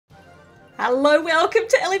Hello, welcome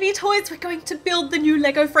to Ellie Toys. We're going to build the new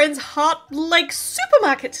Lego Friends Heartlake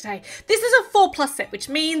Supermarket today. This is a 4+ set, which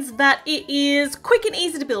means that it is quick and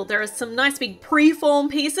easy to build. There are some nice big pre-form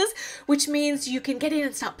pieces, which means you can get in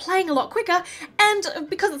and start playing a lot quicker. And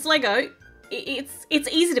because it's Lego, it's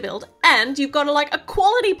easy to build, and you've got a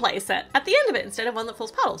quality play set at the end of it instead of one that falls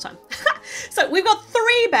apart all the time. So we've got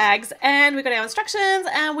 3 bags, and we've got our instructions,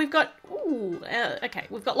 and we've got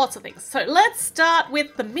we've got lots of things. So let's start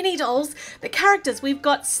with the mini dolls, the characters. We've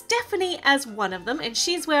got Stephanie as one of them, and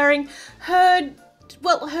she's wearing her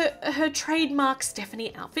trademark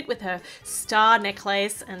Stephanie outfit with her star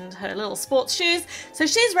necklace and her little sports shoes. So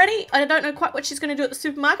she's ready. I don't know quite what she's going to do at the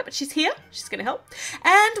supermarket, but she's here. She's going to help.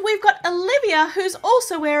 And we've got Olivia, who's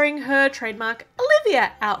also wearing her trademark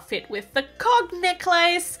Olivia outfit with the cog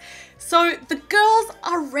necklace. So the girls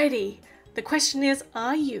are ready. The question is,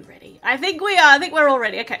 are you ready? I think we are. I think we're all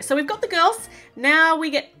ready. Okay, so we've got the girls. Now we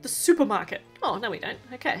get the supermarket. Oh, no we don't.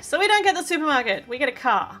 Okay, so we don't get the supermarket. We get a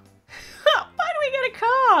car. Why do we get a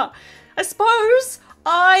car?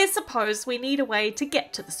 I suppose we need a way to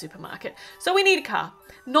get to the supermarket. So we need a car.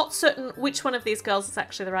 Not certain which one of these girls is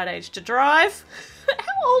actually the right age to drive.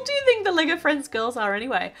 How old do you think the Lego Friends girls are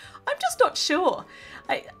anyway? I'm just not sure.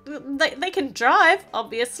 They can drive,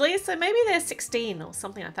 obviously, so maybe they're 16 or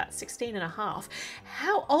something like that, 16 and a half.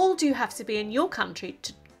 How old do you have to be in your country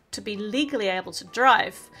to be legally able to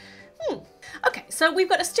drive? Okay, so we've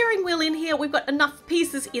got a steering wheel in here. We've got enough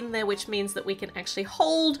pieces in there, which means that we can actually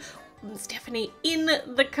hold Stephanie in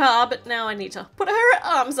the car, but now I need to put her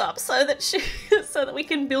arms up so that we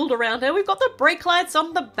can build around her. We've got the brake lights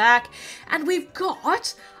on the back, and we've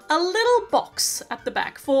got a little box at the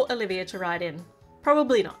back for Olivia to ride in.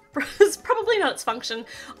 Probably not. It's probably not its function.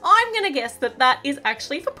 I'm going to guess that that is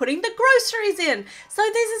actually for putting the groceries in. So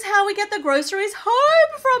this is how we get the groceries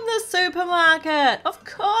home from the supermarket. Of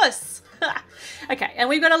course. Okay, and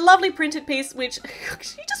we've got a lovely printed piece, which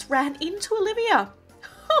she just ran into Olivia.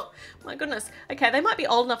 Oh, my goodness. Okay, they might be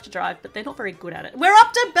old enough to drive, but they're not very good at it. We're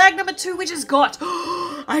up to bag number 2, which has got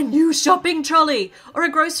a new shopping trolley or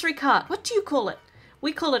a grocery cart. What do you call it?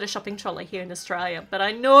 We call it a shopping trolley here in Australia, but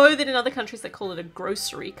I know that in other countries they call it a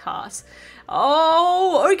grocery cart.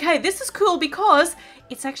 Oh, okay, this is cool because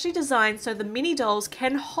it's actually designed so the mini dolls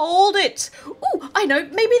can hold it. Oh, I know,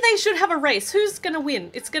 maybe they should have a race. Who's gonna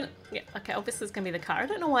win? Yeah, okay, obviously it's gonna be the car. I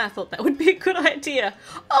don't know why I thought that would be a good idea.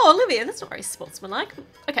 Oh, Olivia, that's not very sportsmanlike.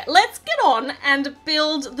 Okay, let's get on and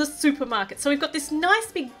build the supermarket. So we've got this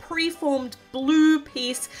nice big preformed blue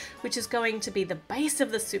piece, which is going to be the base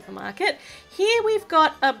of the supermarket. Here we've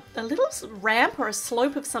got a little ramp or a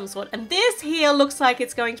slope of some sort, and this here looks like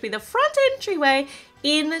it's going to be the front entryway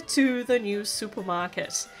into the new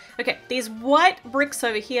supermarket. Okay, these white bricks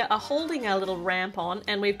over here are holding our little ramp on,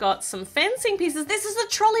 and we've got some fencing pieces. This is the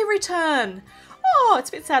trolley return. Oh, it's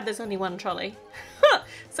a bit sad there's only one trolley.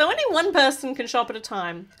 So only one person can shop at a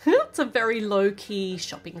time. It's a very low-key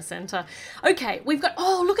shopping centre. Okay, we've got,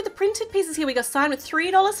 oh, look at the printed pieces here. We got a sign with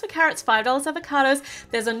 $3 for carrots, $5 avocados.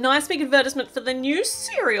 There's a nice big advertisement for the new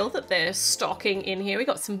cereal that they're stocking in here. We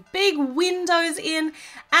got some big windows in,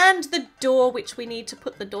 and the door, which we need to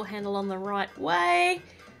put the door handle on the right way.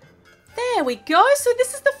 There we go. So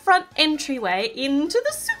this is the front entryway into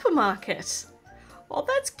the supermarket. Well,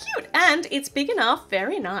 that's cute, and it's big enough,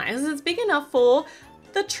 very nice, it's big enough for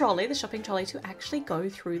the trolley, the shopping trolley, to actually go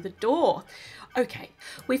through the door. Okay,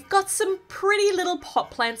 we've got some pretty little pot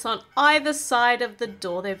plants on either side of the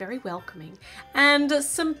door, they're very welcoming, and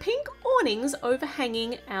some pink awnings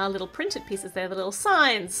overhanging our little printed pieces there, the little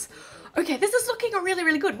signs. Okay, this is looking really,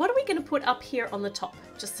 really good. What are we going to put up here on the top?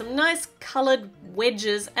 Just some nice coloured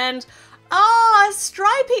wedges and a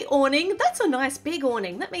stripy awning. That's a nice big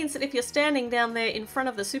awning. That means that if you're standing down there in front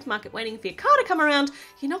of the supermarket waiting for your car to come around,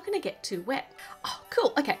 you're not going to get too wet. Oh,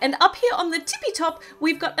 cool. Okay, and up here on the tippy top,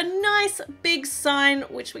 we've got a nice big sign,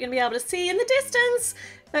 which we're going to be able to see in the distance,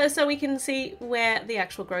 so we can see where the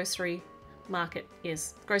actual grocery market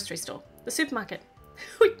is. Grocery store. The supermarket.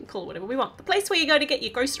 We can call it whatever we want. The place where you go to get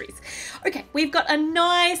your groceries. Okay, we've got a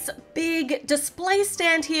nice big display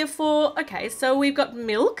stand here for, okay, so we've got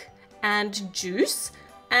milk and juice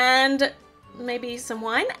and maybe some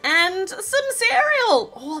wine and some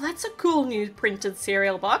cereal. Oh, that's a cool new printed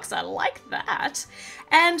cereal box. I like that.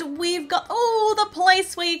 And we've got, oh, the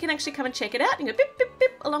place where you can actually come and check it out. You go bip, bip,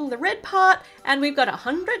 bip along the red part, and we've got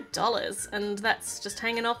 $100, and that's just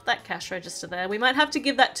hanging off that cash register there. We might have to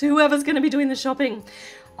give that to whoever's going to be doing the shopping.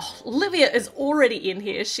 Oh, Olivia is already in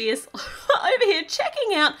here. She is over here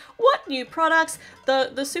checking out what new products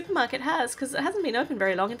the supermarket has, because it hasn't been open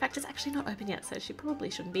very long. In fact, it's actually not open yet, so she probably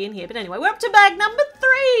shouldn't be in here. But anyway, we're up to bag number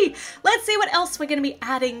 3. Let's see what else we're going to be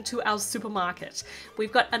adding to our supermarket.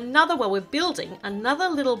 We've got another, well, we're building another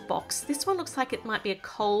little box. This one looks like it might be a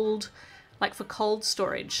cold, like for cold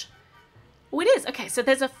storage. Oh, it is. Okay, so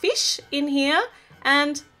there's a fish in here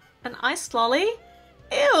and an iced lolly.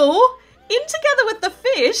 Ew! In together with the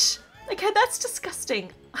fish. Okay, that's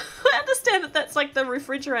disgusting. I understand that that's like the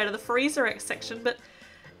refrigerator, the freezer section, but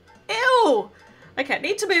ew. Okay,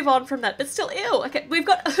 need to move on from that, but still ew. Okay, we've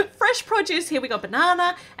got fresh produce here. We got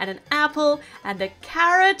banana and an apple and a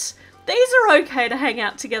carrot. These are okay to hang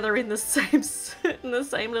out together in the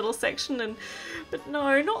same little section, but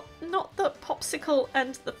no, not the popsicle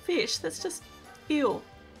and the fish. That's just ew.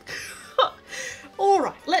 All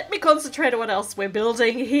right, let me concentrate on what else we're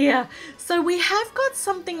building here. So we have got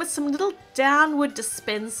something with some little downward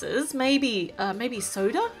dispensers, maybe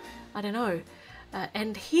soda, I don't know.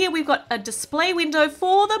 And here we've got a display window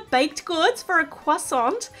for the baked goods for a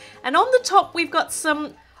croissant. And on the top we've got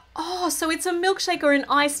some, oh, so it's a milkshake or an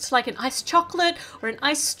iced chocolate or an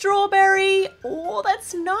iced strawberry. Oh,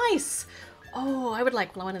 that's nice. Oh, I would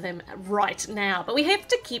like one of them right now, but we have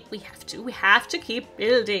to keep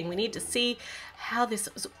building. We need to see how this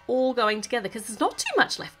is all going together, because there's not too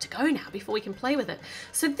much left to go now before we can play with it.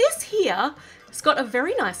 So this here has got a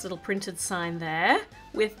very nice little printed sign there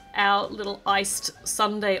with our little iced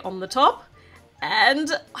sundae on the top.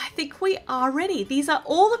 And I think we are ready. These are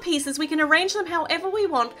all the pieces. We can arrange them however we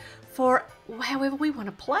want for however we want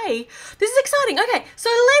to play. This is exciting. Okay, so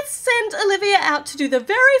let's send Olivia out to do the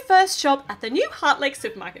very first shop at the new Heartlake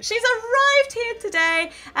Supermarket. She's arrived here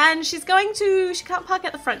today and she can't park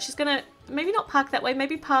at the front. She's gonna maybe not park that way,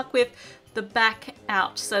 maybe park with the back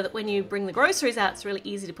out so that when you bring the groceries out, it's really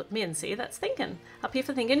easy to put them in. See, that's thinking. Up here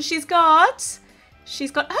for thinking. She's got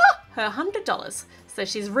her $100. So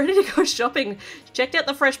she's ready to go shopping. She checked out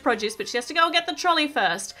the fresh produce, but she has to go and get the trolley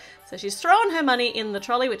first. So she's throwing her money in the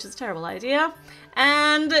trolley, which is a terrible idea.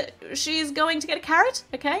 And she's going to get a carrot,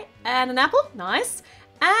 okay, and an apple, nice,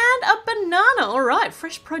 and a banana. All right,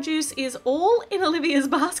 fresh produce is all in Olivia's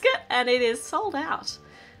basket, and it is sold out.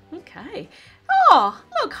 Okay. Oh,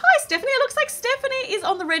 look, hi Stephanie. It looks like Stephanie is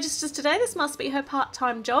on the registers today. This must be her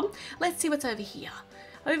part-time job. Let's see what's over here.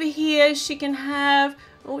 Over here, she can have,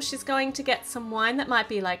 oh, she's going to get some wine. That might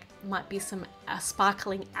be some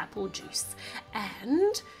sparkling apple juice.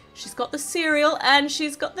 And she's got the cereal and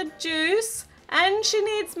she's got the juice and she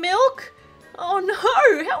needs milk. Oh no, how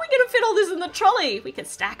are we going to fit all this in the trolley? We can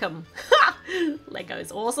stack them.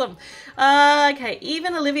 Legos, awesome. Okay,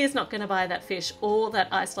 even Olivia's not going to buy that fish or that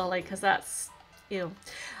iced lolly because that's ew.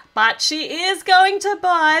 But she is going to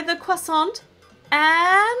buy the croissant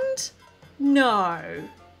and... No,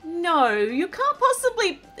 you can't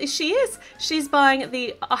possibly, she's buying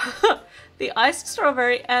the the iced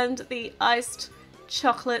strawberry and the iced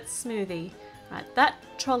chocolate smoothie. Right, that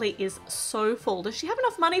trolley is so full. Does she have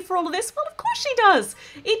enough money for all of this? Well, of course she does.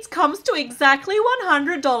 It comes to exactly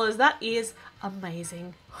 $100. That is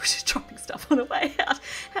amazing. Oh, she's dropping stuff on the way out.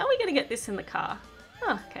 How are we going to get this in the car?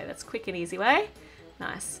 Oh, okay, that's a quick and easy way.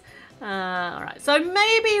 Nice. All right, so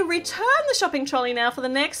maybe return the shopping trolley now for the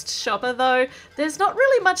next shopper, though there's not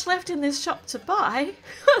really much left in this shop to buy.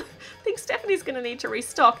 I think Stephanie's going to need to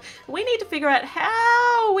restock. We need to figure out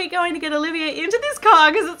how we're going to get Olivia into this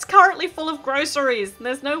car because it's currently full of groceries. And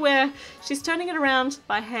there's nowhere. She's turning it around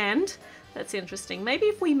by hand. That's interesting. Maybe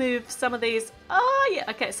if we move some of these. Oh, yeah.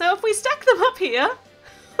 Okay, so if we stack them up here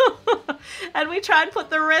and we try and put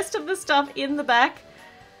the rest of the stuff in the back.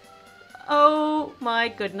 Oh my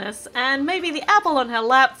goodness. And maybe the apple on her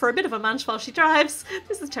lap for a bit of a munch while she drives.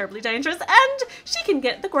 This is terribly dangerous. And she can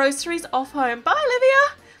get the groceries off home. Bye,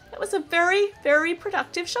 Olivia. That was a very, very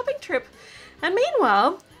productive shopping trip. And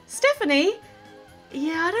meanwhile, Stephanie,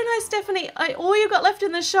 yeah, I don't know, Stephanie, all you've got left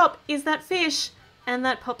in the shop is that fish and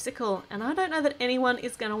that popsicle. And I don't know that anyone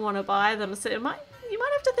is going to want to buy them. So you might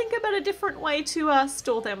have to think about a different way to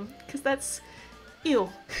store them because that's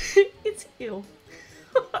ill. It's ill.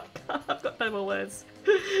 I've got no more words.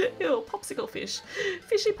 Ew, popsicle fish.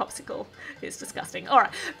 Fishy popsicle. It's disgusting. All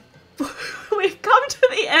right. We've come to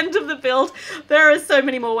the end of the build. There are so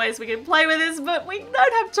many more ways we can play with this, but we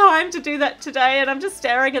don't have time to do that today, and I'm just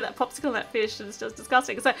staring at that popsicle and that fish, and it's just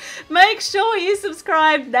disgusting. So make sure you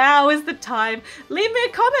subscribe. Now is the time. Leave me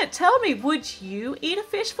a comment. Tell me, would you eat a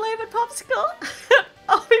fish-flavoured popsicle?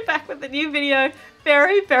 I'll be back with a new video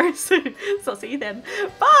very, very soon. So I'll see you then.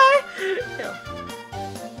 Bye!